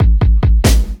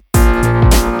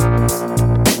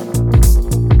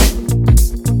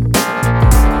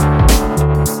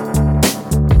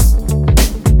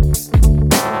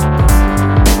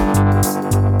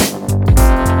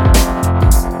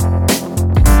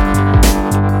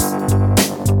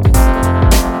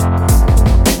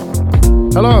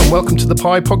Hello and welcome to the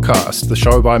Pi Podcast, the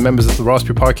show by members of the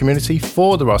Raspberry Pi community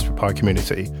for the Raspberry Pi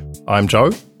community. I'm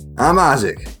Joe. I'm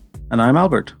Isaac. And I'm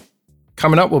Albert.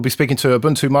 Coming up, we'll be speaking to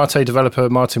Ubuntu MATE developer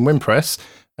Martin Wimpress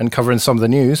and covering some of the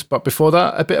news. But before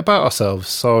that, a bit about ourselves.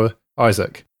 So,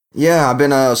 Isaac. Yeah, I've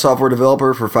been a software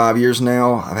developer for 5 years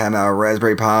now. I've had my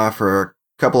Raspberry Pi for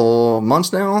a couple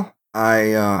months now.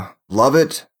 I love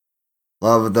it.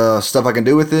 Love the stuff I can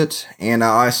do with it. And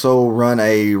I also run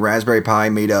a Raspberry Pi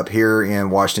meetup here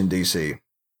in Washington, D.C.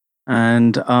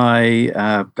 And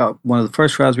I got one of the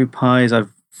first Raspberry Pis.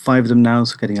 I've 5 of them now,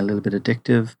 so getting a little bit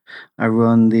addictive. I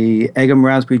run the Eggum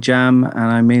Raspberry Jam,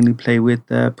 and I mainly play with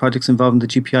projects involving the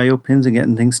GPIO pins and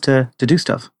getting things to do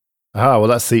stuff. Well,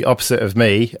 that's the opposite of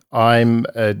me. I'm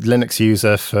a Linux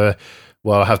user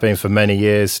I have been for many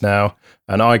years now.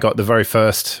 And I got the very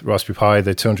first Raspberry Pi,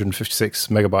 the 256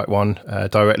 megabyte one,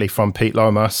 directly from Pete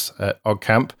Lomas at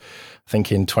OggCamp, I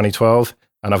think in 2012.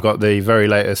 And I've got the very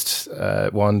latest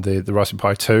one, the Raspberry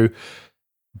Pi 2.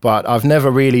 But I've never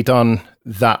really done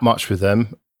that much with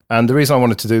them. And the reason I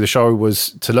wanted to do the show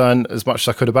was to learn as much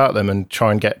as I could about them and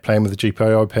try and get playing with the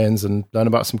GPIO pins and learn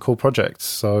about some cool projects.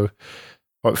 So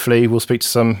hopefully we'll speak to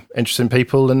some interesting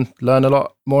people and learn a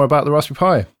lot more about the Raspberry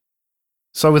Pi.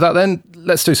 So with that then,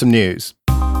 let's do some news.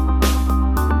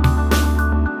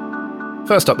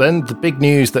 First up then, the big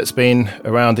news that's been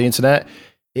around the internet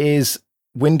is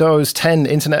Windows 10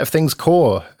 Internet of Things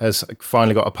Core has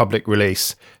finally got a public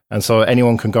release. And so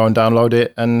anyone can go and download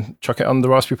it and chuck it on the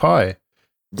Raspberry Pi.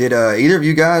 Did either of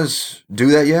you guys do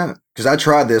that yet? Because I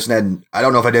tried this and I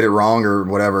don't know if I did it wrong or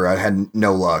whatever. I had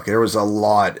no luck. There was a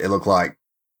lot, it looked like,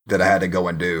 that I had to go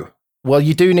and do. Well,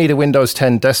 you do need a Windows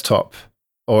 10 desktop,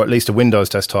 or at least a Windows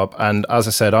desktop. And as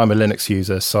I said, I'm a Linux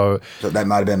user, so that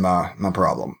might have been my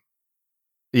problem.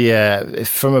 Yeah,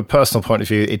 from a personal point of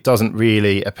view, it doesn't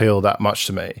really appeal that much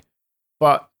to me.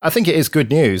 But I think it is good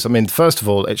news. I mean, first of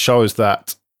all, it shows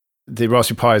that the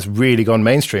Raspberry Pi has really gone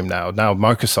mainstream now. Now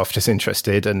Microsoft is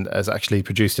interested and has actually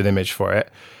produced an image for it.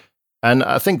 And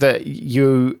I think that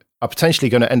you are potentially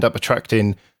going to end up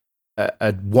attracting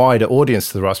a wider audience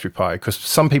to the Raspberry Pi, because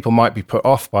some people might be put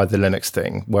off by the Linux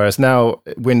thing, whereas now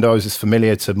Windows is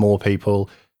familiar to more people.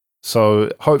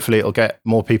 So hopefully it'll get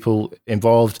more people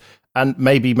involved and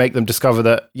maybe make them discover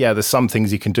that, yeah, there's some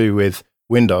things you can do with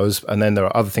Windows and then there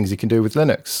are other things you can do with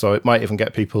Linux. So it might even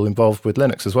get people involved with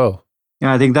Linux as well.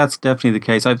 Yeah, I think that's definitely the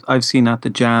case. I've seen at the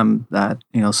Jam that,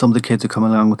 some of the kids are coming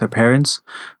along with their parents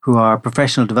who are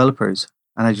professional developers.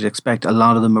 And I should expect a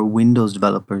lot of them are Windows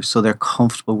developers, so they're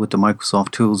comfortable with the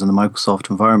Microsoft tools and the Microsoft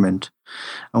environment.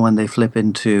 And when they flip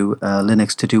into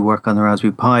Linux to do work on the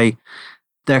Raspberry Pi,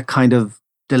 they're kind of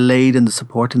delayed in the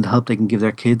support and the help they can give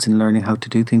their kids in learning how to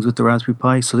do things with the Raspberry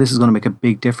Pi. So this is going to make a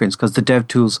big difference because the dev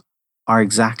tools are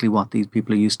exactly what these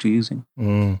people are used to using.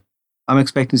 I'm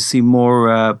expecting to see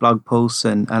more blog posts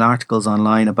and articles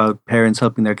online about parents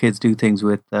helping their kids do things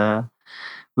with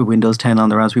Windows 10 on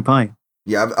the Raspberry Pi.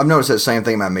 Yeah, I've noticed that same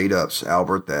thing in my meetups,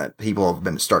 Albert, that people have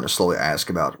been starting to slowly ask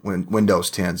about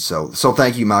Windows 10. So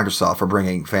thank you, Microsoft, for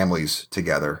bringing families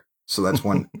together. So that's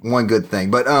one good thing.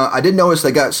 But I did notice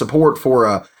they got support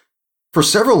for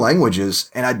several languages,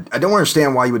 and I don't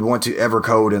understand why you would want to ever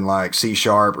code in like C#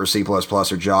 or C++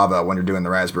 or Java when you're doing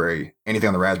anything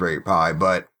on the Raspberry Pi.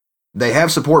 But they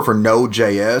have support for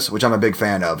Node.js, which I'm a big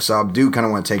fan of. So I do kind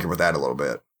of want to tinker with that a little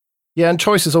bit. Yeah, and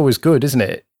choice is always good, isn't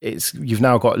it? You've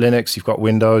now got Linux, you've got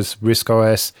Windows, RISC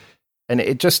OS, and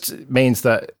it just means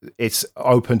that it's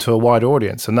open to a wide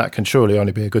audience, and that can surely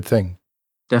only be a good thing.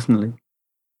 Definitely.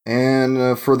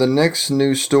 And for the next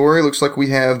news story, looks like we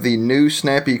have the new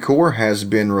Snappy core has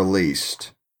been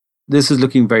released. This is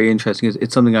looking very interesting.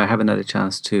 It's something I haven't had a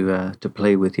chance to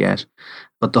play with yet,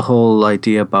 but the whole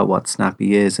idea about what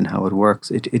Snappy is and how it works,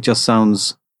 it just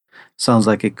sounds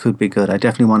like it could be good. I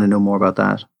definitely want to know more about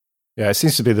that. Yeah, it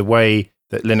seems to be the way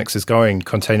that Linux is going,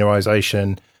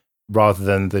 containerization rather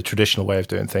than the traditional way of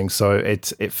doing things. So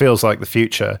it feels like the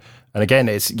future. And again,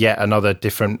 it's yet another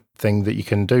different thing that you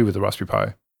can do with the Raspberry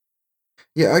Pi.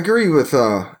 Yeah, I agree with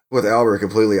Albert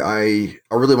completely. I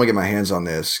really want to get my hands on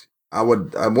this. I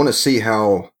want to see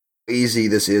how easy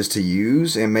this is to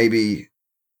use and maybe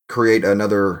create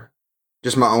another,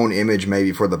 just my own image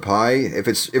maybe for the Pi. If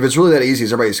it's really that easy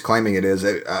as everybody's claiming it is,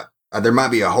 there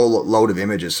might be a whole load of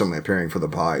images suddenly appearing for the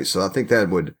Pi. So I think I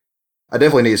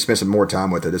definitely need to spend some more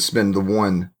time with it. It's been the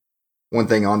one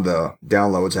thing on the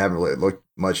downloads. I haven't really looked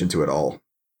much into it all.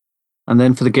 And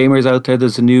then for the gamers out there,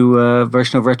 there's a new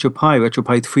version of RetroPie.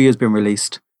 RetroPie 3 has been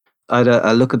released. I had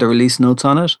a look at the release notes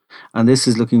on it, and this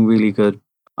is looking really good.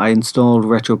 I installed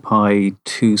RetroPie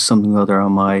to something or other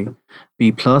on my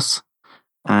B+,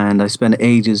 and I spent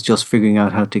ages just figuring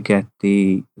out how to get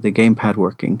the gamepad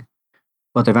working.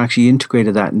 But they've actually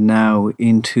integrated that now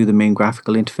into the main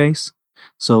graphical interface.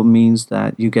 So it means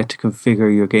that you get to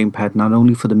configure your gamepad not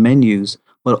only for the menus,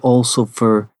 but also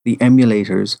for the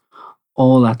emulators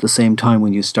all at the same time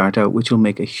when you start out, which will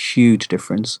make a huge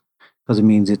difference because it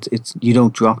means it's you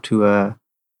don't drop to a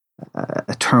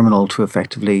terminal to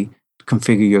effectively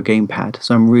configure your gamepad.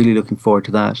 So I'm really looking forward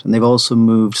to that. And they've also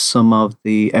moved some of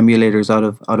the emulators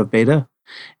out of beta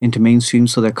into mainstream,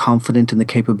 so they're confident in the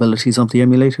capabilities of the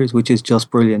emulators, which is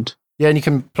just brilliant. Yeah, and you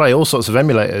can play all sorts of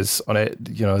emulators on it,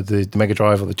 you know, the Mega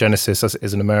Drive or the Genesis, as it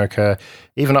is in America,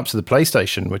 even up to the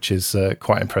PlayStation, which is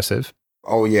quite impressive.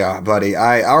 Oh, yeah, buddy.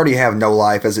 I already have no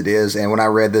life as it is, and when I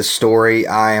read this story,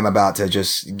 I am about to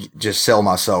just sell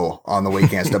my soul on the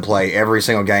weekends to play every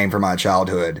single game from my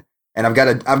childhood. And I've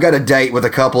got a date with a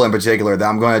couple in particular that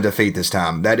I'm going to defeat this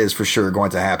time. That is for sure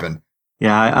going to happen.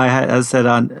 Yeah, I had, as I said,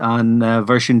 on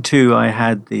version 2, I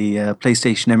had the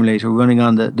PlayStation emulator running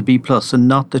on the B Plus, so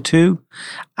not the 2,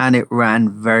 and it ran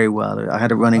very well. I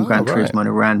had it running Gran Turismo, and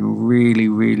it ran really,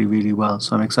 really, really well.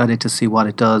 So I'm excited to see what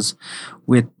it does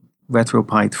with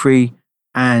RetroPie 3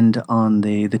 and on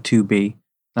the 2B.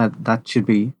 That should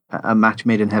be a match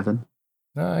made in heaven.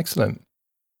 Oh, excellent.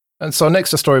 And so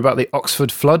next, a story about the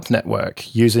Oxford Flood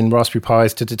Network using Raspberry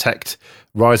Pis to detect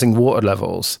rising water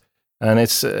levels. And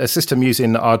it's a system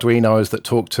using Arduinos that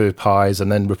talk to Pis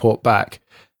and then report back.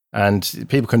 And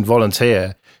people can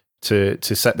volunteer to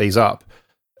set these up.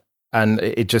 And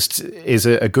it just is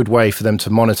a good way for them to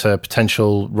monitor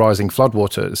potential rising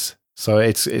floodwaters. So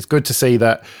it's good to see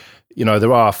that, you know,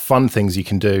 there are fun things you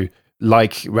can do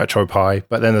like RetroPie,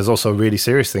 but then there's also really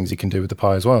serious things you can do with the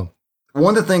Pi as well.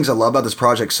 One of the things I love about this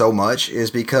project so much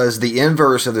is because the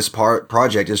inverse of this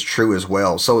project is true as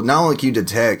well. So not only can you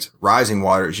detect rising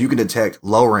waters, you can detect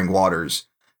lowering waters.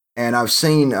 And I've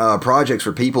seen projects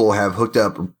where people have hooked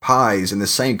up Pis in the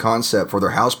same concept for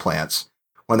their houseplants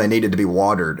when they needed to be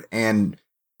watered. And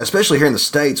especially here in the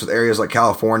States with areas like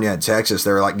California and Texas,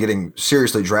 they're like getting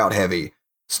seriously drought heavy.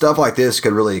 Stuff like this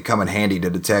could really come in handy to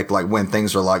detect like when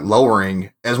things are like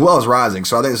lowering as well as rising.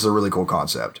 So I think this is a really cool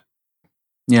concept.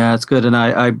 Yeah, it's good, and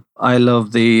I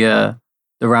love the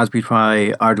Raspberry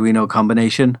Pi Arduino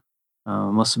combination. I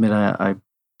must admit, I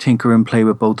tinker and play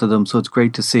with both of them, so it's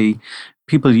great to see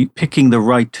people picking the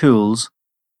right tools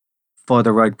for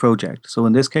the right project. So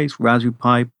in this case, Raspberry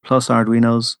Pi plus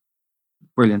Arduinos,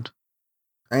 brilliant.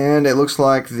 And it looks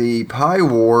like the Pi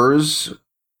Wars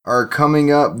are coming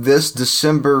up this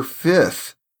December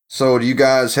 5th. So do you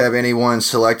guys have anyone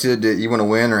selected that you want to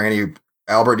win, or any?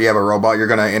 Albert, do you have a robot you're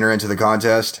going to enter into the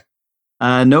contest?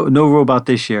 No robot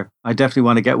this year. I definitely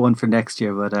want to get one for next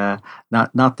year, but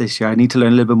not this year. I need to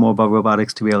learn a little bit more about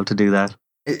robotics to be able to do that.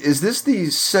 Is this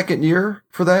the second year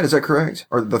for that? Is that correct?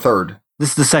 Or the third? This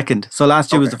is the second. So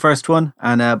last year was the first one,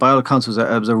 and by all accounts, it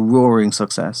was a roaring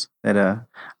success. They had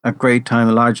a great time,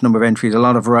 a large number of entries, a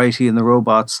lot of variety in the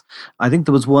robots. I think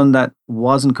there was one that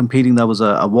wasn't competing that was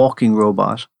a walking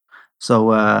robot.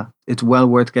 So it's well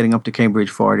worth getting up to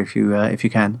Cambridge for it if you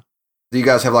can. Do you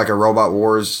guys have like a Robot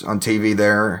Wars on TV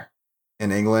there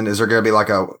in England? Is there going to be like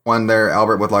a one there,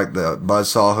 Albert, with like the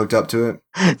buzzsaw hooked up to it?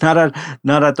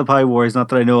 Not at the Pi Wars, not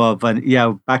that I know of. But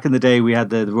yeah, back in the day we had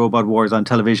the Robot Wars on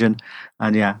television,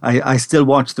 and yeah, I still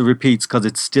watch the repeats because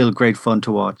it's still great fun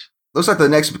to watch. Looks like the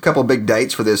next couple of big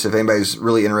dates for this, if anybody's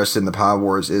really interested in the Pi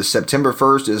Wars, is September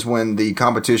 1st is when the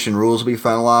competition rules will be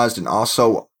finalized, and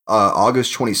also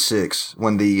August 26th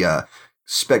when the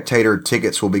spectator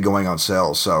tickets will be going on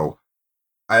sale. So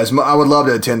I would love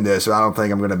to attend this, but I don't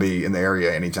think I'm going to be in the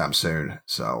area anytime soon.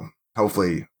 So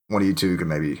hopefully one of you two can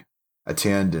maybe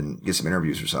attend and get some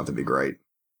interviews or something. It'd be great.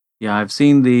 Yeah, I've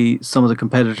seen some of the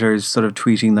competitors sort of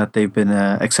tweeting that they've been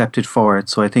accepted for it.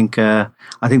 So I think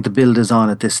the build is on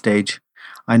at this stage.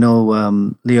 I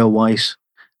know Leo White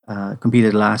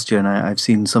competed last year, and I've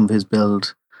seen some of his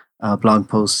build blog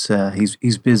posts.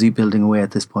 He's busy building away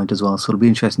at this point as well. So it'll be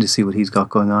interesting to see what he's got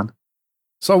going on.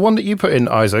 So one that you put in,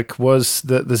 Isaac, was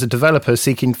that there's a developer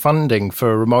seeking funding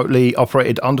for a remotely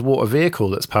operated underwater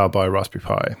vehicle that's powered by a Raspberry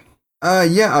Pi.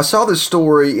 Yeah, I saw this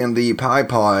story in the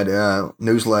PiPod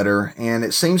newsletter, and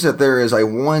it seems that there is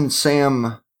one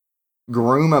Sam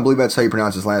Groom, I believe that's how you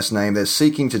pronounce his last name, that's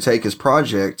seeking to take his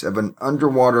project of an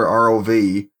underwater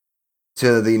ROV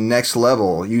to the next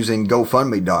level using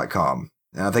GoFundMe.com.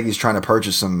 And I think he's trying to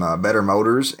purchase some better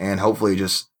motors and hopefully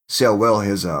just see how well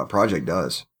his project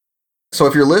does. So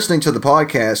if you're listening to the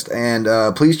podcast,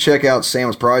 and please check out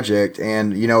Sam's project,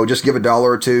 and just give $1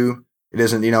 or $2. It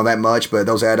isn't that much, but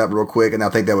those add up real quick, and I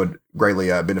think that would greatly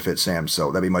benefit Sam. So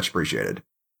that'd be much appreciated.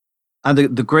 And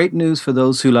the great news for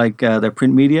those who like their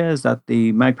print media is that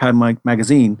the MagPie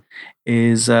magazine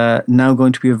is now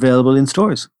going to be available in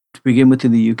stores. To begin with,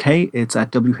 in the UK, it's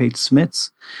at WH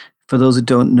Smith's. For those who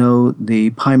don't know,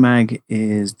 the Pi Mag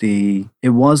was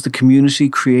the community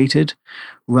created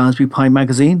Raspberry Pi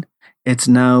magazine. It's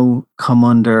now come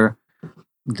under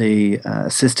the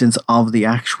assistance of the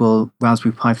actual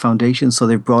Raspberry Pi Foundation. So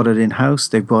they've brought it in-house.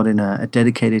 They've brought in a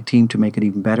dedicated team to make it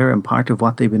even better. And part of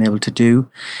what they've been able to do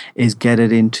is get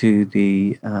it into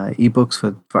the ebooks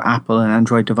for Apple and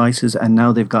Android devices. And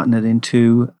now they've gotten it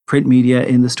into print media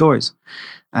in the stores.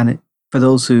 And for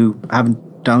those who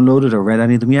haven't downloaded or read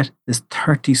any of them yet, there's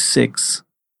 36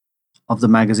 of the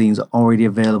magazines already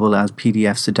available as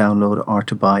PDFs to download or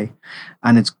to buy.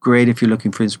 And it's great if you're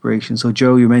looking for inspiration. So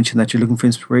Joe, you mentioned that you're looking for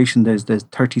inspiration. There's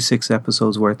 36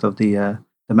 episodes worth of the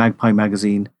MagPie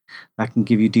magazine that can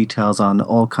give you details on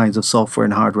all kinds of software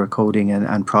and hardware coding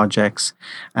and projects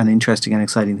and interesting and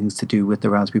exciting things to do with the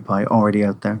Raspberry Pi already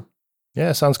out there.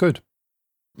 Yeah, sounds good.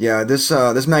 Yeah, this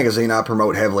magazine I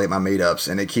promote heavily at my meetups,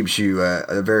 and it keeps you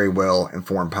a very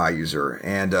well-informed Pi user.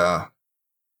 And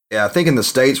yeah, I think in the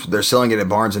States, they're selling it at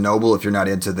Barnes & Noble if you're not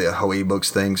into the whole ebooks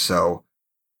thing. So,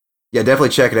 yeah, definitely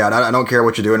check it out. I don't care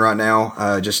what you're doing right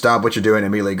now. Just stop what you're doing and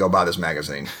immediately go buy this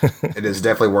magazine. It is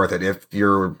definitely worth it. If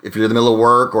you're in the middle of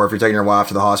work or if you're taking your wife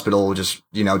to the hospital, just,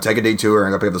 take a detour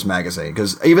and go pick up this magazine.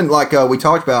 Because even like we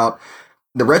talked about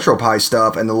the RetroPie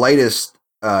stuff, and the latest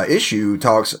issue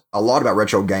talks a lot about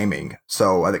retro gaming.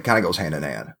 So it kind of goes hand in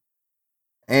hand.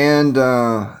 And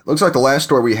looks like the last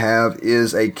story we have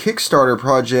is a Kickstarter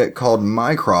project called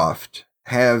Mycroft.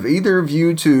 Have either of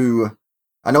you two,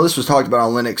 I know this was talked about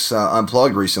on Linux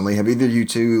Unplugged recently, have either of you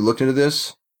two looked into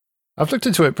this? I've looked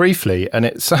into it briefly, and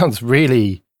it sounds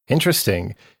really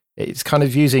interesting. It's kind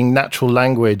of using natural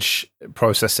language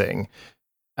processing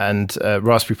and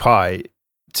Raspberry Pi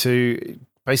to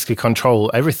basically control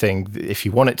everything if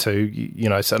you want it to.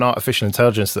 It's an artificial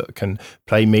intelligence that can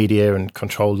play media and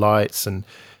control lights and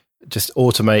just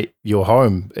automate your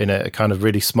home in a kind of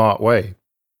really smart way.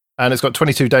 And it's got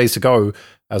 22 days to go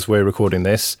as we're recording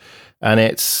this, and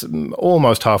it's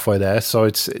almost halfway there. So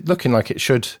it's looking like it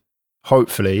should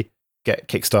hopefully get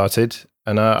kickstarted,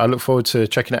 and I look forward to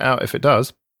checking it out if it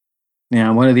does.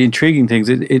 Yeah, one of the intriguing things,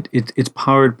 it's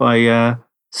powered by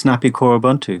Snappy Core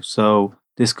Ubuntu. So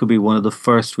this could be one of the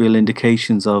first real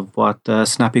indications of what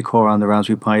Snappy Core on the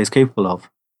Raspberry Pi is capable of.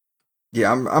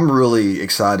 Yeah, I'm really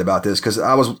excited about this because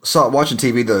I was watching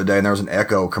TV the other day and there was an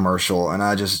Echo commercial, and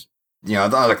I just, I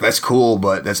thought like that's cool,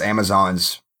 but that's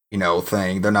Amazon's,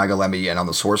 thing. They're not gonna let me in on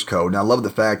the source code. And I love the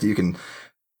fact that you can,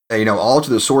 alter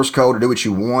the source code or do what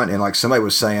you want. And like somebody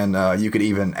was saying, you could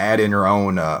even add in your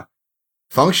own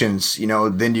functions.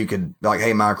 Then you could be like,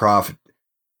 hey, Mycroft,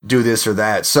 do this or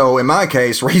that. So in my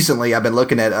case, recently I've been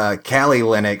looking at Kali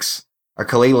Linux,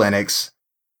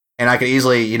 and I could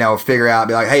easily, figure out,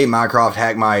 be like, hey, Mycroft,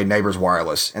 hack my neighbor's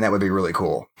wireless, and that would be really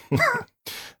cool.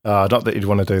 Not that you'd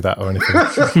want to do that or anything.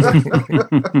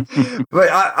 But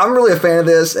I'm really a fan of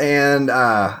this, and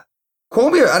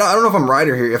quote me, I don't know if I'm right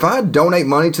here. If I donate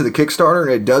money to the Kickstarter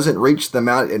and it doesn't reach the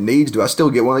amount it needs, do I still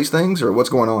get one of these things, or what's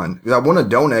going on? Because I want to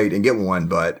donate and get one,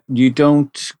 but you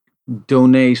don't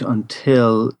donate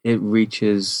until it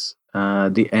reaches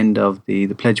the end of the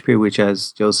pledge period, which,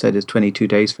 as Joe said, is 22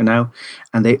 days for now,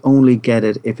 and they only get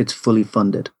it if it's fully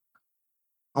funded.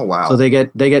 Oh wow! So they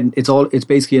get it's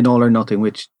basically an all or nothing,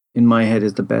 which in my head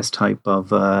is the best type of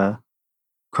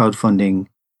crowdfunding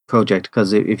project.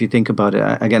 Because if you think about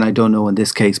it, again, I don't know in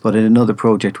this case, but in another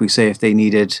project, we say if they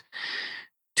needed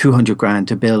 200 grand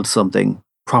to build something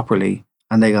properly,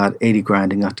 and they got 80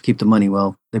 grand and got to keep the money,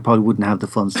 well, they probably wouldn't have the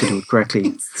funds to do it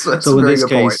correctly. So in this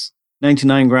case,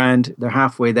 99 grand, they're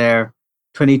halfway there,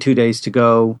 22 days to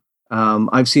go.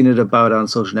 I've seen it about on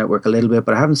social network a little bit,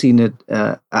 but I haven't seen it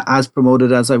as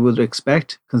promoted as I would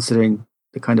expect, considering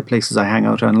the kind of places I hang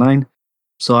out online.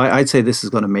 So I'd say this is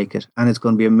going to make it, and it's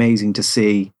going to be amazing to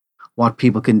see what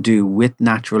people can do with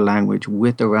natural language,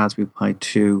 with the Raspberry Pi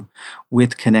 2,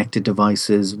 with connected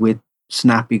devices, with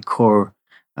Snappy Core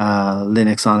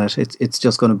Linux on it. It's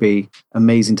just going to be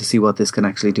amazing to see what this can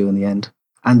actually do in the end.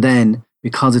 And then,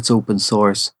 because it's open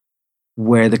source,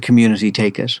 where the community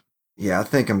take it. Yeah, I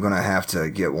think I'm going to have to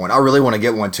get one. I really want to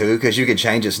get one too, because you could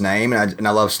change its name, and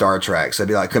I love Star Trek. So I'd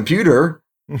be like, computer,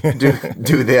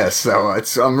 do this.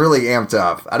 So I'm really amped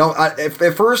up.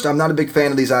 At first, I'm not a big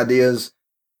fan of these ideas,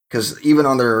 because even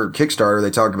on their Kickstarter,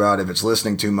 they talk about if it's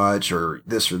listening too much or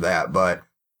this or that. But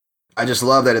I just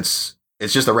love that it's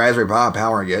just a Raspberry Pi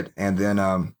powering it, and then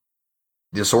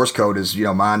the source code is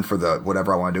mine for the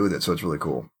whatever I want to do with it. So it's really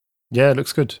cool. Yeah, it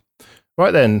looks good.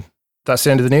 Right then, That's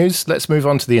the end of the news. Let's move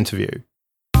on to the interview.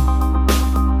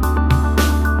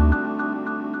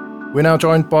 We're now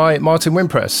joined by Martin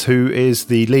Wimpress, who is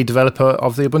the lead developer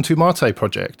of the Ubuntu MATE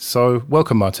project. So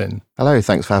welcome, Martin. Hello,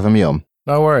 thanks for having me on.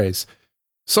 No worries.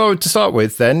 So to start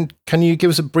with then, can you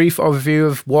give us a brief overview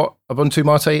of what Ubuntu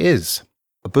MATE is?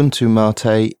 Ubuntu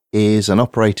MATE is an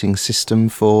operating system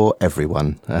for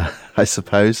everyone, I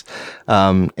suppose.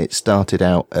 It started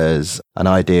out as an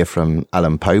idea from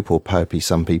Alan Pope, or Popey,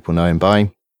 some people know him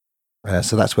by.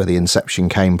 So that's where the inception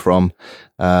came from.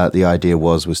 The idea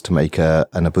was to make an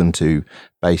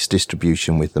Ubuntu-based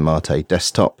distribution with the MATE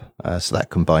desktop. So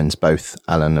that combines both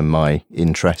Alan and my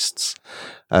interests.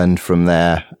 And from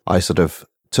there, I sort of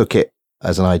took it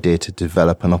as an idea to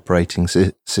develop an operating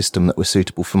system that was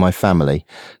suitable for my family,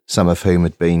 some of whom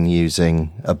had been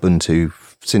using Ubuntu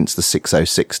since the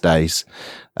 606 days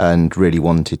and really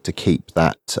wanted to keep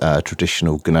that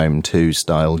traditional GNOME 2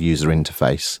 style user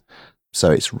interface.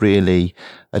 So it's really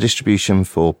a distribution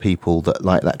for people that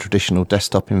like that traditional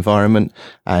desktop environment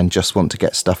and just want to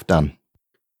get stuff done.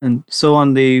 And so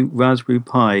on the Raspberry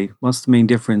Pi, what's the main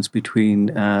difference between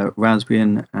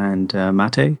Raspbian and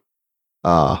MATE?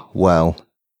 Well,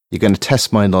 you're going to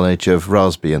test my knowledge of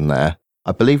Raspbian there.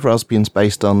 I believe Raspbian's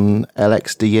based on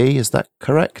LXDE, is that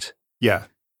correct? Yeah.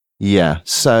 Yeah,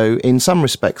 so in some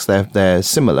respects they're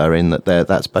similar in that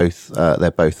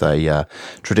they're both a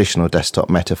traditional desktop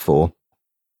metaphor.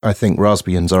 I think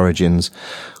Raspbian's origins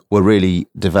were really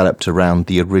developed around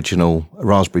the original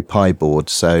Raspberry Pi board,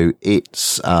 so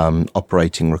its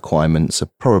operating requirements are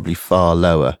probably far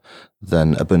lower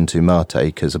than Ubuntu MATE,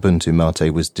 because Ubuntu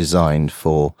MATE was designed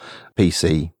for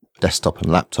PC, desktop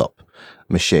and laptop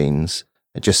machines.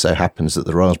 It just so happens that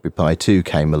the Raspberry Pi 2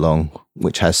 came along,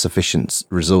 which has sufficient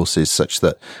resources such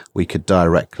that we could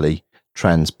directly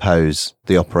transpose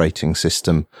the operating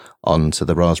system onto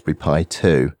the Raspberry Pi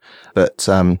 2. But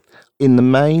in the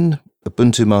main,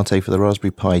 Ubuntu MATE for the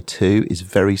Raspberry Pi 2 is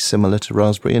very similar to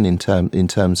Raspbian in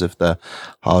terms of the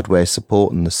hardware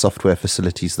support and the software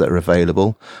facilities that are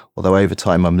available. Although over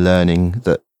time I'm learning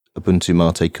that Ubuntu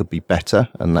MATE could be better,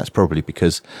 and that's probably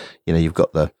because you've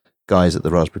got the guys at the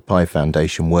Raspberry Pi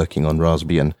Foundation working on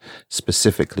Raspbian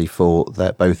specifically for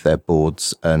both their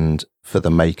boards and for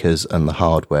the makers and the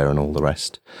hardware and all the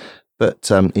rest.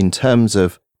 But in terms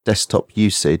of desktop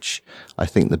usage, I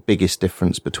think the biggest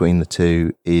difference between the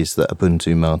two is that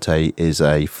Ubuntu MATE is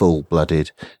a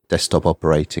full-blooded desktop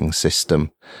operating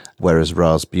system, whereas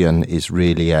Raspbian is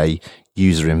really a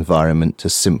user environment to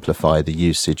simplify the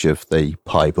usage of the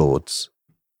Pi boards.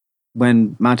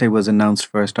 When MATE was announced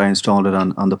first, I installed it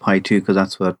on the Pi 2 because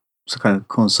that's what kind of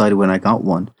coincided when I got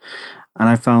one. And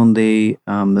I found the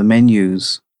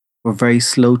menus were very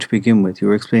slow to begin with. You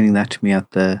were explaining that to me at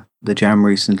the jam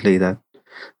recently, that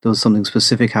there was something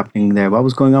specific happening there. What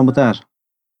was going on with that?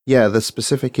 Yeah, the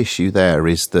specific issue there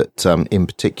is that in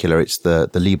particular it's the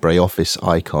LibreOffice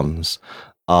icons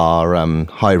are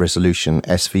high resolution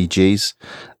SVGs,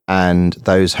 and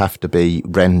those have to be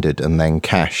rendered and then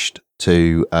cached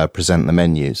to present the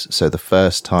menus. So the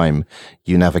first time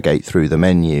you navigate through the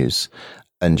menus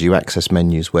and you access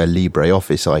menus where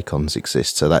LibreOffice icons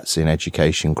exist, so that's in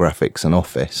education, graphics and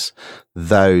office,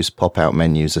 those pop-out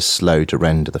menus are slow to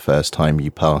render the first time you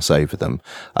pass over them,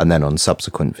 and then on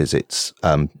subsequent visits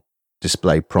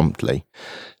display promptly.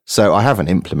 So I haven't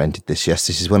implemented this yet.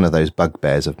 This is one of those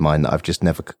bugbears of mine that I've just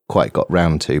never quite got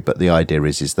round to, but the idea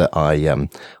is that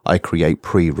I create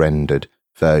pre-rendered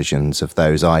versions of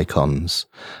those icons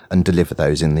and deliver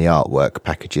those in the artwork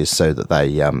packages so that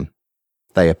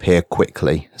they appear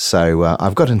quickly. So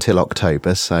I've got until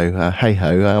October. So hey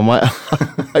ho,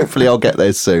 hopefully I'll get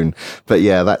there soon. But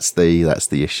yeah, that's the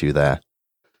issue there.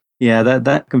 Yeah,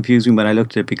 that confused me when I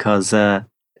looked at it because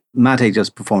MATE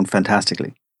just performed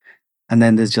fantastically, and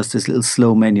then there's just this little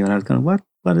slow menu, and I was going,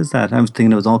 what is that? I was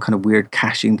thinking it was all kind of weird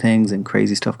caching things and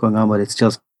crazy stuff going on, but it's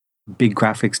just big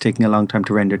graphics taking a long time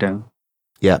to render down.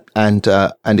 Yeah, and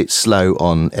it's slow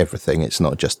on everything. It's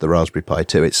not just the Raspberry Pi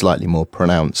 2. It's slightly more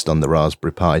pronounced on the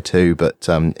Raspberry Pi 2, but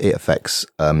it affects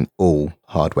all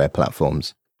hardware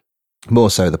platforms. More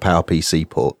so the PowerPC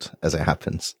port, as it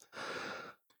happens.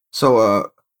 So,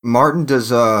 Martin,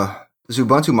 does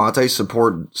Ubuntu MATE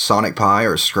support Sonic Pi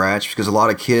or Scratch? Because a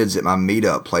lot of kids at my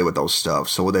meetup play with those stuff.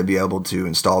 So would they be able to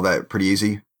install that pretty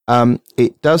easy?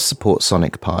 It does support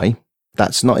Sonic Pi.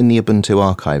 That's not in the Ubuntu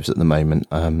archives at the moment.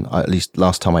 At least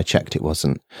last time I checked, it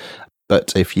wasn't.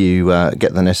 But if you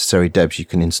get the necessary debs, you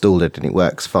can install it and it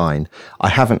works fine. I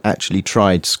haven't actually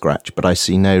tried Scratch, but I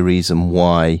see no reason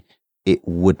why it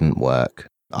wouldn't work.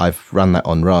 I've run that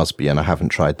on Raspberry and I haven't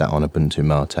tried that on Ubuntu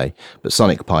Mate. But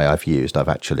Sonic Pi I've used. I've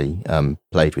actually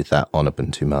played with that on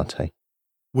Ubuntu Mate.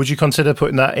 Would you consider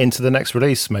putting that into the next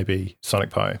release, maybe Sonic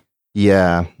Pi?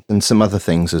 Yeah, and some other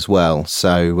things as well.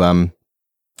 So,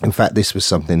 in fact, this was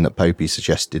something that Popey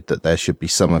suggested, that there should be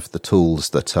some of the tools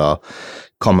that are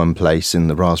commonplace in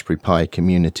the Raspberry Pi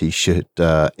community should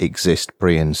exist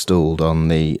pre-installed on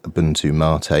the Ubuntu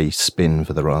Mate spin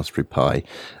for the Raspberry Pi.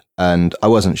 And I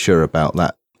wasn't sure about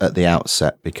that at the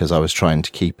outset because I was trying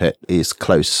to keep it as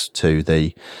close to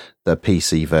the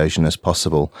PC version as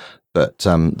possible. But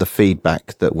the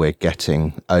feedback that we're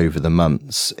getting over the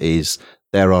months is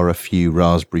there are a few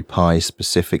Raspberry Pi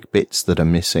specific bits that are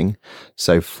missing.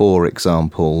 So, for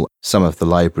example, some of the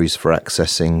libraries for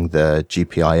accessing the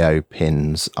GPIO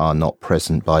pins are not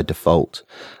present by default.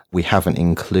 We haven't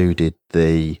included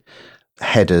the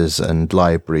headers and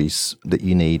libraries that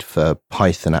you need for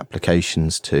Python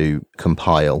applications to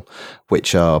compile,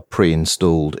 which are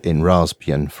pre-installed in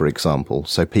Raspbian, for example.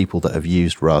 So people that have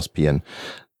used Raspbian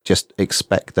just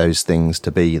expect those things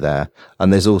to be there.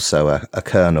 And there's also a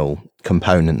kernel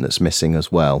component that's missing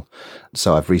as well.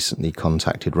 So I've recently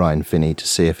contacted Ryan Finney to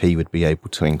see if he would be able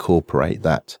to incorporate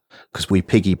that, because we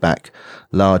piggyback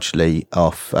largely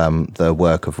off the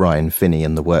work of Ryan Finney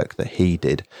and the work that he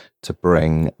did to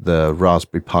bring the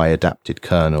Raspberry Pi adapted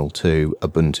kernel to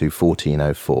Ubuntu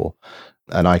 14.04.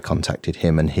 And I contacted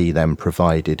him and he then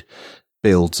provided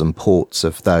builds and ports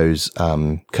of those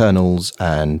kernels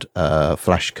and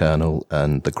Flash kernel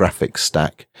and the graphics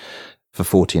stack for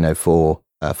 14.04,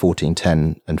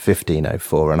 14.10 and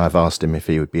 15.04. And I've asked him if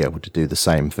he would be able to do the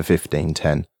same for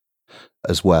 15.10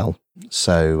 as well.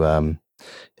 So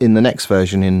in the next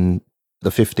version, in the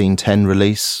 15.10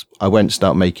 release, I won't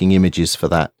start making images for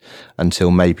that until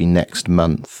maybe next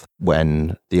month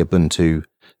when the Ubuntu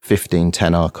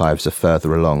 15.10 archives are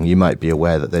further along. You might be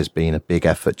aware that there's been a big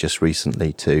effort just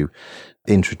recently to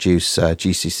introduce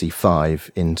GCC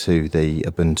 5 into the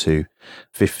Ubuntu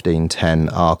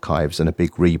 15.10 archives, and a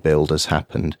big rebuild has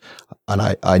happened.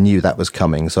 And I knew that was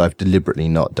coming, so I've deliberately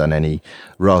not done any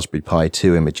Raspberry Pi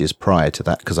 2 images prior to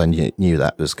that because I knew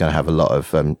that was going to have a lot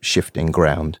of shifting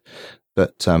ground.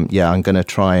 But yeah, I'm going to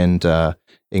try and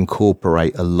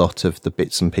incorporate a lot of the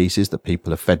bits and pieces that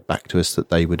people have fed back to us that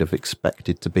they would have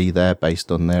expected to be there based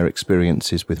on their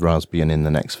experiences with Raspbian in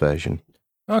the next version.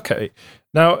 Okay.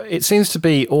 Now, it seems to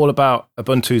be all about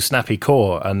Ubuntu Snappy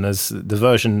Core, and there's the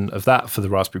version of that for the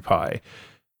Raspberry Pi.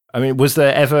 I mean, was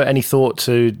there ever any thought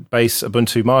to base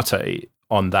Ubuntu Mate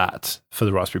on that for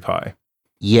the Raspberry Pi?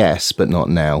 Yes, but not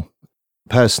now.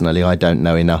 Personally, I don't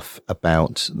know enough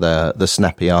about the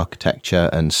Snappy architecture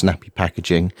and Snappy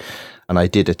packaging, and I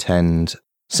did attend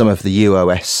some of the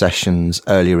UOS sessions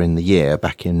earlier in the year,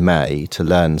 back in May, to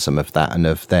learn some of that, and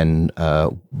have then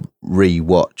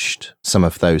re-watched some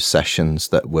of those sessions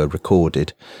that were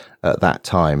recorded at that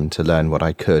time to learn what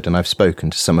I could. And I've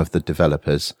spoken to some of the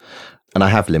developers, and I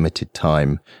have limited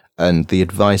time. And the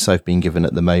advice I've been given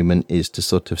at the moment is to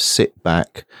sort of sit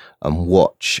back and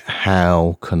watch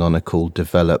how Canonical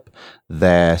develop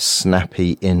their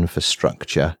Snappy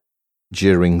infrastructure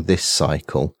during this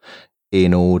cycle,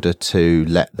 in order to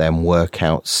let them work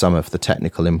out some of the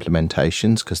technical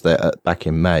implementations, because back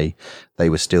in May, they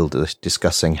were still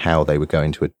discussing how they were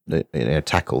going to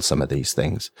tackle some of these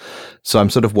things. So I'm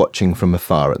sort of watching from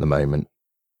afar at the moment.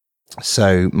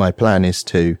 So my plan is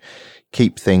to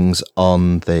keep things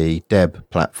on the Deb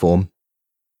platform,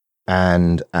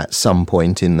 and at some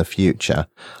point in the future,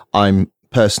 I'm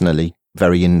personally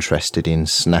very interested in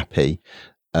Snappy,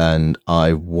 and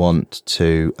I want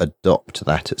to adopt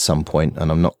that at some point, and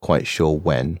I'm not quite sure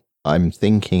when. I'm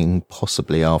thinking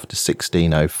possibly after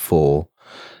 16.04,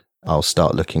 I'll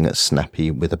start looking at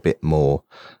Snappy with a bit more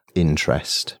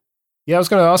interest. Yeah, I was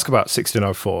going to ask about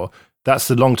 16.04. That's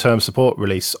the long-term support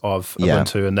release of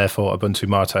Ubuntu, and therefore Ubuntu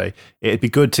Mate. It'd be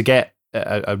good to get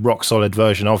a rock-solid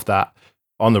version of that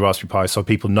on the Raspberry Pi so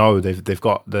people know they've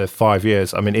got the 5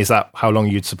 years. I mean, is that how long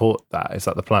you'd support that? Is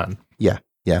that the plan? Yeah.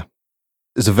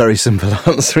 It's a very simple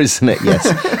answer, isn't it? Yes,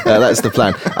 that's the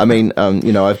plan. I mean,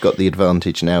 I've got the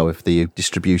advantage now of the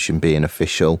distribution being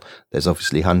official. There's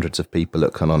obviously hundreds of people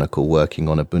at Canonical working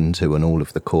on Ubuntu and all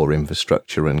of the core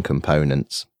infrastructure and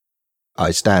components.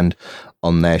 I stand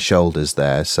on their shoulders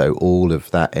there, so all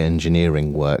of that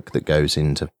engineering work that goes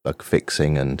into bug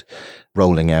fixing and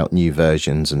rolling out new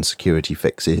versions and security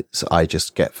fixes, I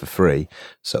just get for free.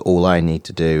 So all I need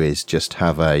to do is just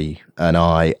have an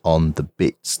eye on the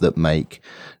bits that make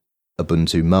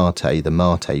Ubuntu Mate, the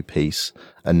Mate piece,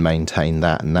 and maintain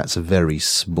that. And that's a very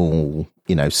small,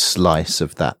 slice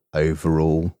of that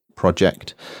overall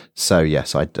project. So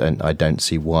yes, I don't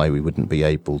see why we wouldn't be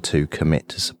able to commit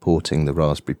to supporting the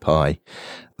Raspberry Pi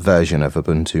version of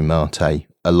Ubuntu MATE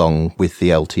along with the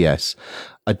LTS.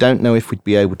 I don't know if we'd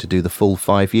be able to do the full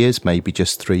 5 years, maybe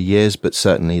just 3 years, but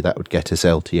certainly that would get us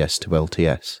LTS to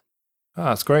LTS.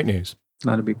 That's great news.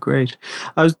 That'd be great.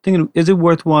 I was thinking, is it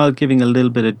worthwhile giving a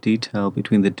little bit of detail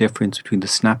between the difference between the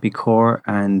Snappy core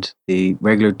and the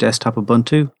regular desktop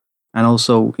Ubuntu? And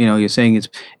also, you're saying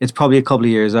it's probably a couple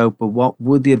of years out, but what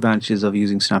would the advantages of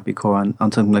using Snappy core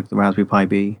on something like the Raspberry Pi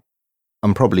be?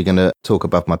 I'm probably going to talk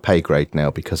above my pay grade now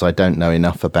because I don't know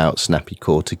enough about Snappy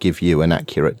Core to give you an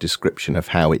accurate description of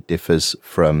how it differs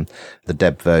from the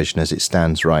Deb version as it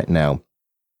stands right now.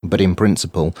 But in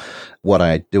principle, what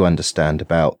I do understand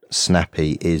about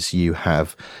Snappy is you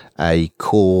have a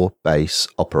core base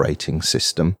operating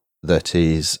system that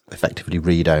is effectively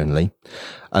read-only.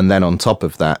 And then on top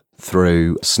of that,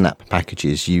 through Snap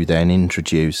packages, you then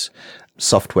introduce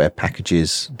software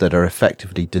packages that are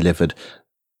effectively delivered.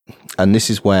 And this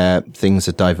is where things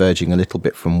are diverging a little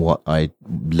bit from what I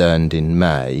learned in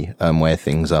May and where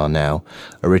things are now.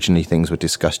 Originally, things were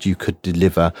discussed. You could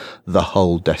deliver the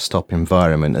whole desktop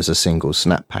environment as a single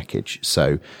Snap package.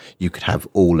 So you could have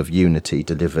all of Unity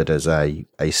delivered as a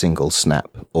single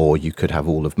Snap, or you could have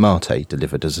all of Mate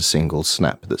delivered as a single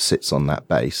Snap that sits on that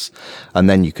base. And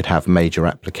then you could have major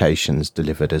applications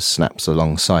delivered as snaps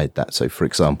alongside that. So, for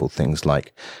example, things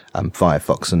like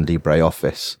Firefox and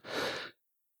LibreOffice.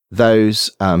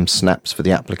 Those snaps for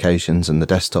the applications and the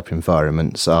desktop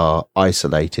environments are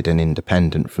isolated and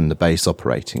independent from the base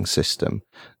operating system.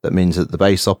 That means that the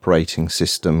base operating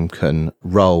system can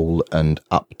roll and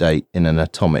update in an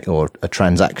atomic or a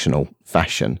transactional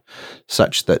fashion,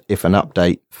 such that if an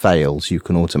update fails, you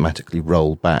can automatically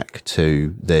roll back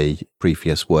to the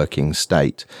previous working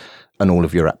state and all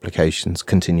of your applications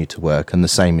continue to work. And the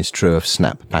same is true of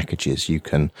Snap packages. You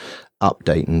can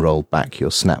update and roll back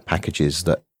your Snap packages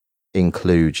that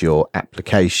include your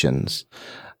applications.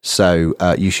 So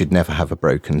you should never have a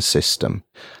broken system.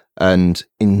 And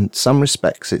in some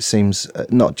respects, it seems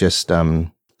not just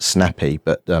Snappy,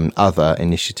 but other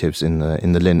initiatives in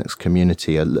the Linux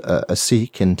community are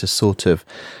seeking to sort of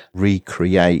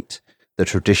recreate the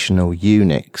traditional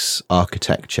Unix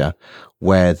architecture,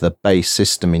 where the base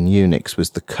system in Unix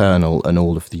was the kernel and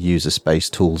all of the user space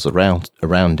tools around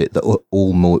it that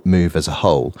all move as a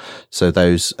whole. So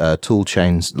those tool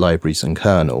chains, libraries and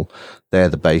kernel, they're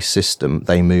the base system.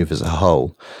 They move as a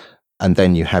whole. And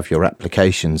then you have your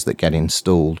applications that get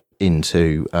installed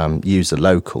into user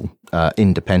local,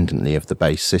 independently of the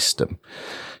base system.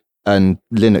 And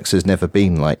Linux has never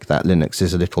been like that. Linux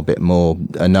is a little bit more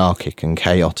anarchic and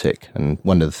chaotic. And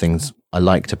one of the things I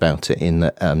liked about it in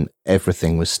that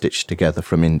everything was stitched together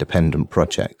from independent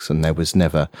projects, and there was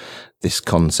never this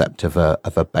concept of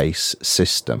a base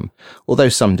system. Although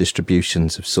some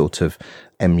distributions have sort of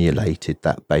emulated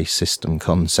that base system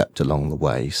concept along the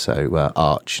way. So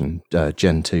Arch and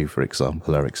Gentoo, for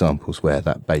example, are examples where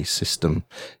that base system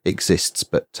exists,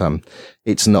 but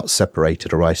it's not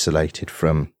separated or isolated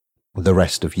from the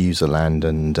rest of userland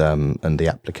and the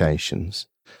applications.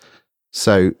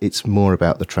 So it's more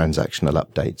about the transactional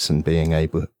updates and being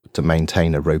able to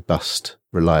maintain a robust,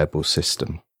 reliable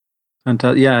system. And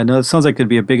yeah, no, it sounds like it'd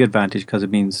be a big advantage because it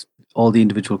means all the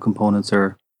individual components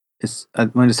my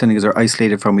understanding is they're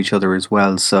isolated from each other as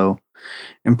well. So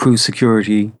improve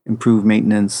security, improve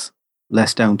maintenance,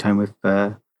 less downtime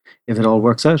if it all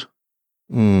works out.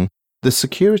 The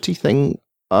security thing,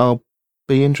 I'll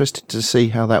be interested to see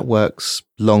how that works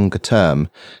longer term.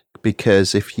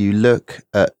 Because if you look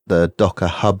at the Docker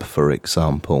Hub, for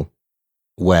example,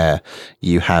 where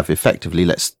you have effectively,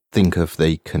 let's think of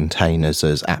the containers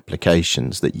as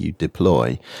applications that you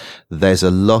deploy, there's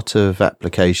a lot of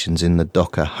applications in the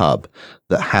Docker Hub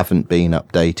that haven't been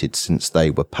updated since they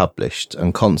were published.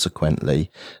 And consequently,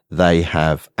 they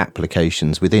have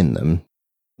applications within them,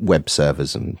 web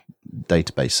servers and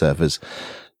database servers,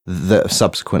 that have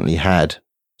subsequently had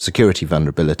security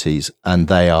vulnerabilities, and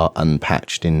they are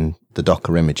unpatched in the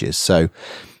Docker images. So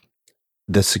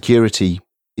the security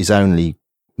is only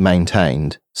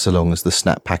maintained so long as the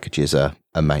Snap packages are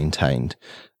maintained.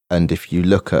 And if you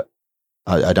look at,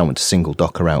 I don't want to single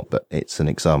Docker out, but it's an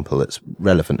example that's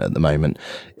relevant at the moment,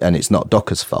 and it's not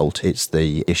Docker's fault, it's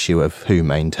the issue of who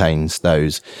maintains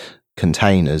those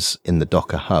containers in the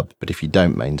Docker Hub. But if you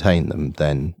don't maintain them,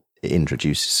 then it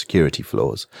introduces security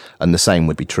flaws. And the same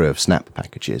would be true of Snap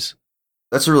packages.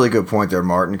 That's a really good point there,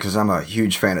 Martin, because I'm a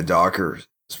huge fan of Docker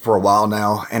for a while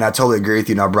now. And I totally agree with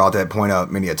you. And I brought that point up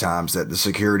many a times that the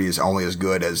security is only as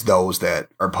good as those that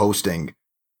are posting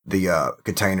the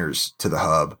containers to the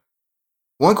hub.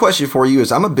 One question for you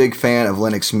is, I'm a big fan of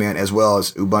Linux Mint as well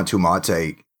as Ubuntu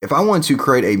Mate. If I wanted to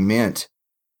create a Mint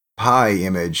Pi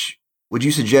image, would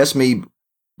you suggest me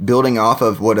building off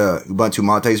of what Ubuntu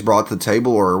Mate's brought to the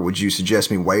table, or would you suggest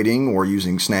me waiting or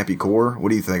using Snappy Core? What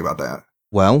do you think about that?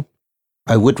 Well,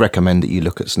 I would recommend that you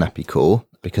look at Snappy Core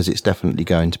because it's definitely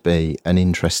going to be an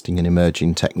interesting and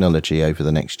emerging technology over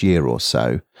the next year or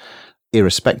so,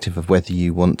 irrespective of whether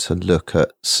you want to look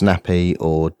at Snappy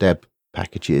or Deb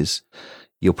packages.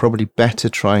 You're probably better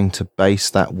trying to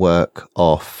base that work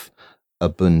off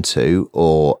Ubuntu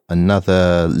or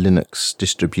another Linux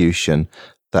distribution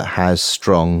that has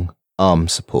strong ARM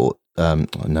support. No,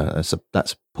 that's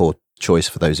a poor choice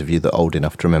for those of you that are old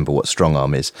enough to remember what strong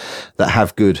ARM is, that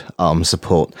have good ARM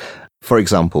support. For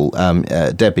example,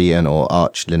 Debian or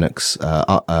Arch Linux,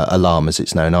 Alarm as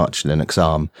it's known, Arch Linux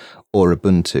ARM, or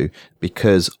Ubuntu,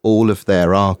 because all of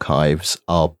their archives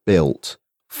are built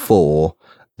for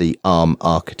the ARM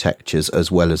architectures as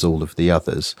well as all of the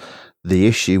others. The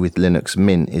issue with Linux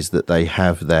Mint is that they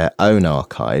have their own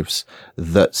archives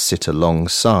that sit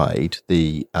alongside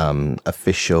the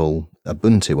official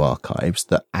Ubuntu archives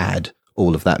that add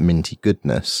all of that minty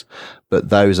goodness, but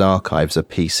those archives are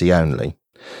PC only.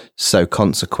 So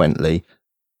consequently,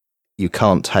 you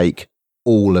can't take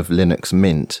all of Linux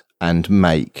Mint and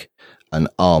make an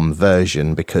ARM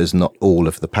version because not all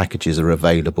of the packages are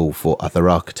available for other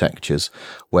architectures,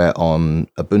 where on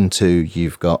Ubuntu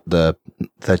you've got the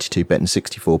 32-bit and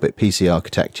 64-bit PC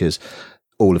architectures,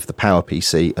 all of the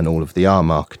PowerPC and all of the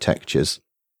ARM architectures.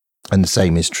 And the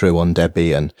same is true on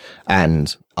Debian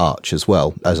and Arch as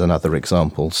well, as another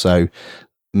example. So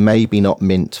maybe not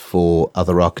Mint for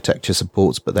other architecture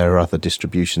supports, but there are other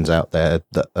distributions out there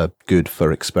that are good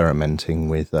for experimenting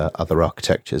with other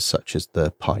architectures, such as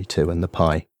the Pi 2 and the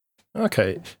Pi.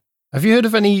 Okay. Have you heard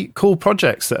of any cool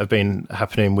projects that have been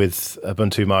happening with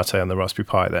Ubuntu Mate and the Raspberry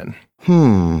Pi then?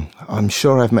 I'm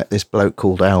sure I've met this bloke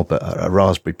called Albert at a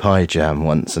Raspberry Pi jam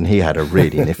once, and he had a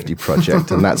really nifty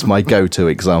project, and that's my go-to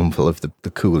example of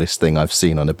the coolest thing I've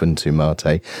seen on Ubuntu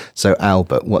Mate. So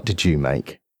Albert, what did you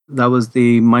make? That was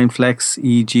the MindFlex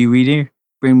EEG reader,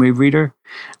 brainwave reader,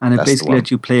 and it basically let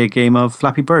you play a game of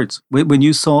Flappy Birds. When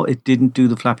you saw it didn't do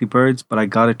the Flappy Birds, but I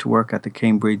got it to work at the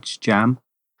Cambridge Jam.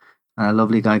 And a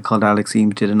lovely guy called Alex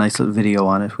Eames did a nice little video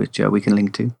on it, which we can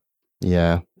link to.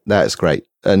 Yeah, that's great.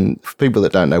 And for people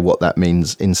that don't know what that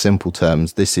means, in simple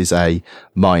terms, this is a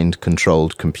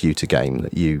mind-controlled computer game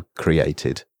that you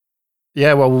created.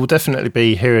 Yeah, well, we'll definitely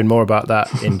be hearing more about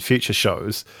that in future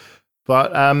shows.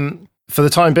 But for the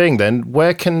time being then,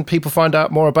 where can people find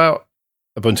out more about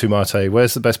Ubuntu Mate?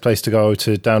 Where's the best place to go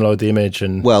to download the image?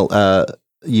 And well,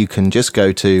 you can just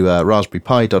go to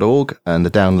raspberrypi.org and the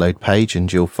download page,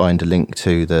 and you'll find a link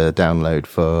to the download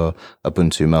for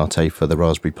Ubuntu Mate for the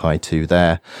Raspberry Pi 2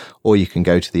 there. Or you can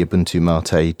go to the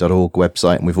ubuntumate.org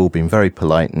website, and we've all been very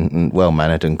polite and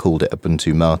well-mannered and called it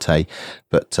Ubuntu Mate,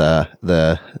 but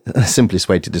the simplest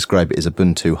way to describe it is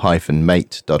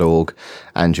ubuntu-mate.org,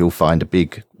 and you'll find a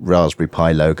big Raspberry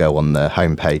Pi logo on the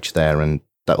homepage there, and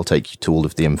that'll take you to all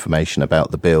of the information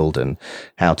about the build and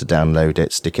how to download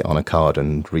it, stick it on a card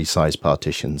and resize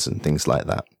partitions and things like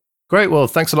that. Great. Well,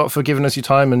 thanks a lot for giving us your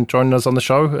time and joining us on the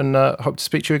show, and hope to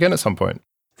speak to you again at some point.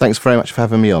 Thanks very much for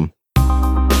having me on.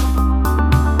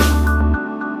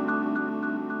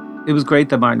 It was great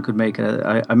that Martin could make it.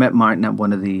 I met Martin at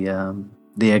one of the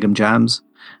Egham Jams,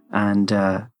 and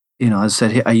as I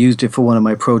said, I used it for one of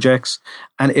my projects,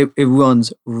 and it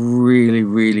runs really,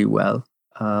 really well.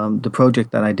 The project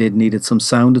that I did needed some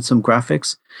sound and some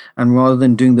graphics, and rather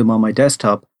than doing them on my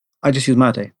desktop, I just used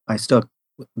Mate. I stuck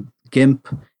GIMP,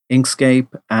 Inkscape,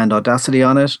 and Audacity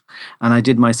on it, and I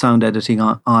did my sound editing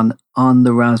on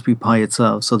the Raspberry Pi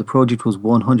itself. So the project was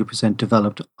 100%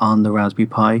 developed on the Raspberry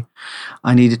Pi.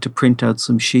 I needed to print out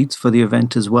some sheets for the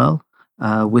event as well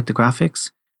with the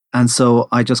graphics, and so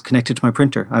I just connected to my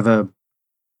printer. I have a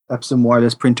Epson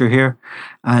wireless printer here,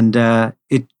 and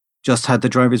it just had the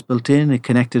drivers built in. It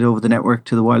connected over the network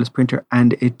to the wireless printer,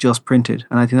 and it just printed.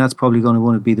 And I think that's probably going to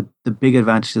want to be the big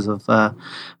advantages of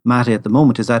Mate at the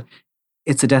moment, is that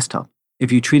it's a desktop.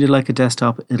 If you treat it like a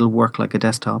desktop, it'll work like a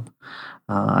desktop.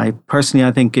 I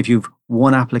think if you've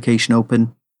one application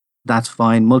open, that's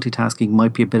fine. Multitasking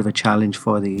might be a bit of a challenge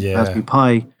for the Raspberry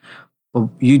Pi. But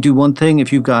you do one thing,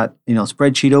 if you've got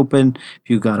spreadsheet open, if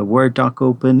you've got a Word doc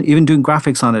open, even doing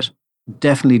graphics on it,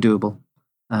 definitely doable.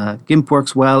 GIMP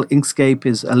works well. Inkscape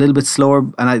is a little bit slower,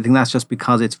 and I think that's just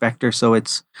because it's vector, so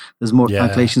there's more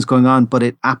calculations going on. But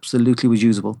it absolutely was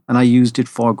usable, and I used it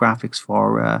for graphics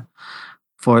for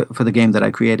the game that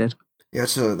I created. Yeah,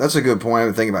 that's a good point.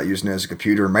 I'm thinking about using it as a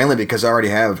computer, mainly because I already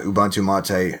have Ubuntu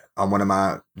MATE on one of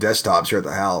my desktops here at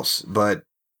the house. But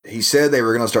he said they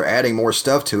were going to start adding more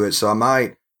stuff to it, so I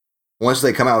might, once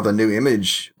they come out with a new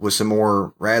image with some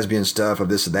more Raspbian stuff of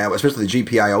this and that, especially the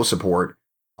GPIO support,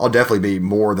 I'll definitely be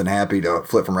more than happy to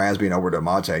flip from Raspbian over to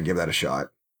MATE and give that a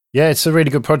shot. Yeah, it's a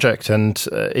really good project, and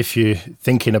if you're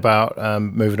thinking about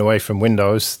moving away from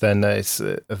Windows, then it's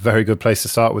a very good place to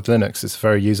start with Linux. It's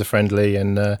very user-friendly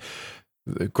and a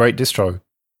great distro.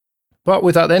 But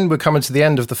with that then, we're coming to the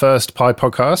end of the first Pi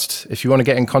podcast. If you want to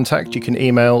get in contact, you can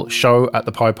email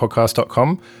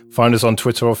show@thepipodcast.com, find us on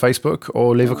Twitter or Facebook,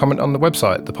 or leave a comment on the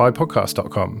website,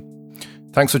 thepipodcast.com.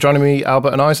 Thanks for joining me,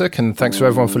 Albert and Isaac, and thanks for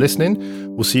everyone for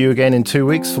listening. We'll see you again in 2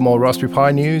 weeks for more Raspberry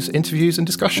Pi news, interviews, and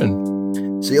discussion.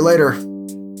 See you later.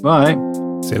 Bye.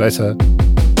 See you later.